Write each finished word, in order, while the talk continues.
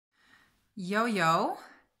Yo, yo,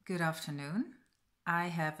 good afternoon. I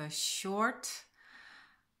have a short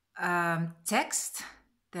text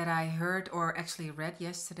that I heard or actually read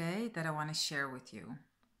yesterday that I want to share with you.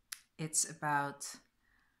 It's about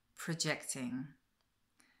projecting.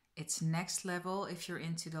 It's next level. If you're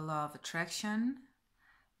into the law of attraction,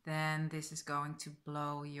 then this is going to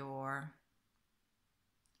blow your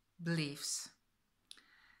beliefs.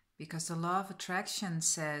 Because the law of attraction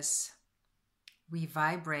says we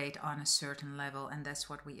vibrate on a certain level and that's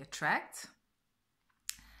what we attract.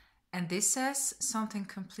 And this says something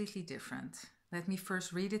completely different. Let me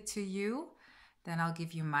first read it to you, then I'll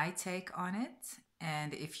give you my take on it.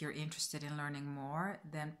 And if you're interested in learning more,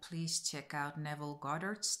 then please check out Neville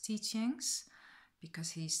Goddard's teachings,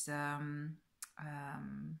 because he's the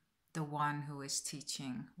one who is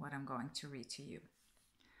teaching what I'm going to read to you.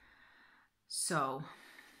 So,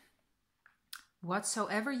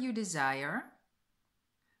 whatsoever you desire,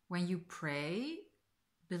 when you pray,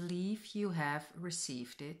 believe you have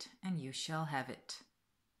received it and you shall have it.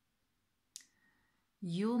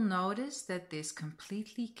 You'll notice that this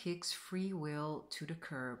completely kicks free will to the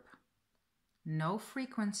curb. No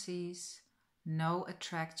frequencies, no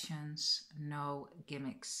attractions, no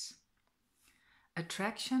gimmicks.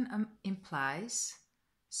 Attraction implies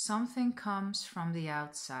something comes from the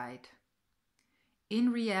outside.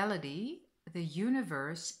 In reality, the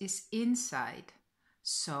universe is inside.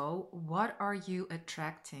 So, what are you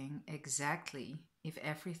attracting exactly if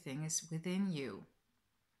everything is within you?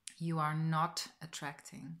 You are not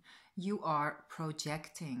attracting. You are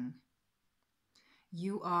projecting.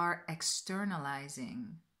 You are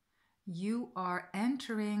externalizing. You are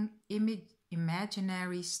entering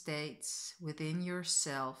imaginary states within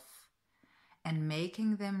yourself and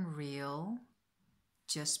making them real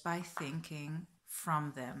just by thinking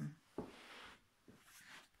from them.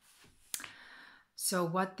 So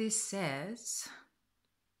what this says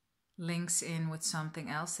links in with something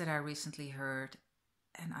else that I recently heard,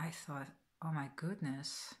 and I thought, oh my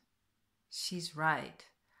goodness, she's right.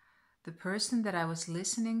 The person that I was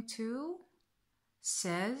listening to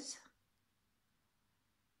says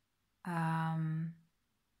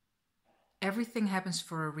everything happens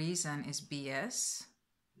for a reason is BS.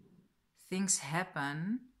 Things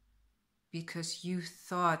happen because you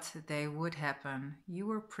thought they would happen. You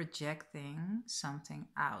were projecting something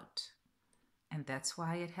out. And that's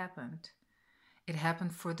why it happened. It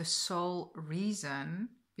happened for the sole reason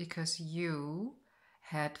because you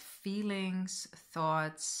had feelings,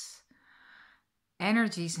 thoughts,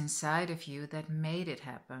 energies inside of you that made it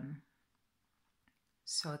happen.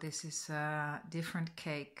 So this is a different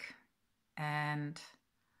cake. And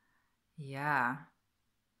yeah,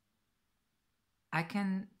 I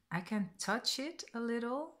can touch it a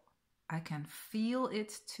little. I can feel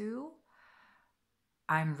it too.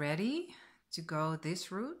 I'm ready to go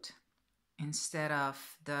this route instead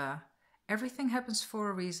of the everything happens for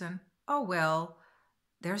a reason. Oh, well,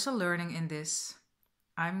 there's a learning in this.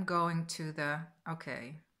 I'm going to the,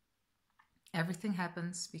 okay, everything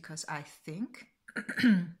happens because I think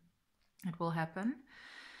it will happen,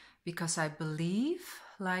 because I believe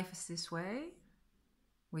life is this way,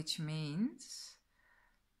 which means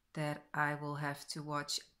that I will have to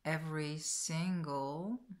watch every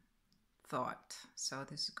single thought. So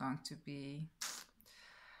this is going to be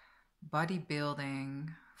bodybuilding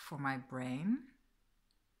for my brain,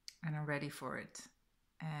 and I'm ready for it.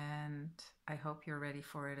 And I hope you're ready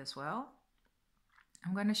for it as well.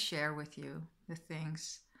 I'm going to share with you the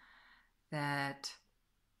things that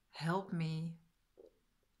help me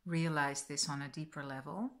realize this on a deeper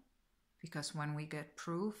level. Because when we get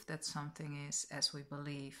proof that something is as we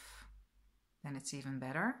believe, then it's even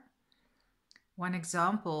better. One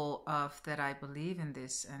example of that I believe in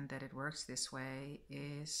this and that it works this way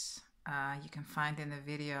is you can find in the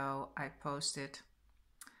video I posted,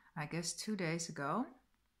 I guess 2 days ago.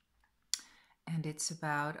 And it's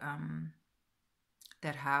about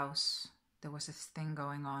that house. There was this thing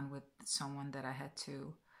going on with someone that I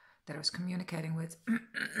was communicating with.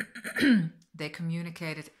 They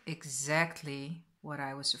communicated exactly what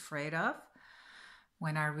I was afraid of.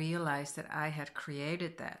 When I realized that I had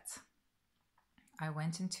created that, I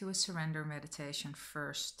went into a surrender meditation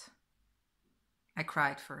first. I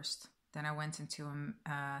cried first. Then I went into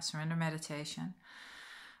a surrender meditation.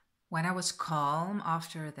 When I was calm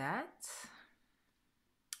after that,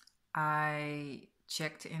 I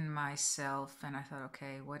checked in myself and I thought,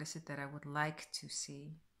 okay, what is it that I would like to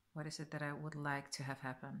see? What is it that I would like to have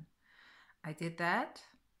happen? I did that,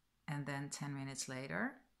 and then 10 minutes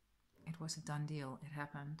later, it was a done deal. It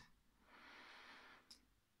happened.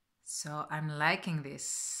 So I'm liking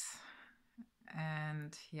this.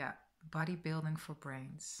 And yeah, bodybuilding for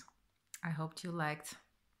brains. I hope you liked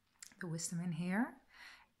the wisdom in here,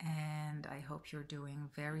 and I hope you're doing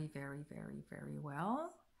very, very, very, very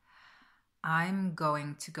well. I'm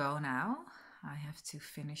going to go now. I have to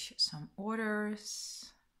finish some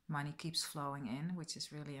orders. Money keeps flowing in, which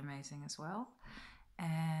is really amazing as well.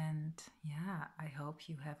 And yeah, I hope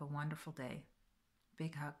you have a wonderful day.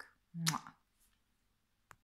 Big hug. Mwah.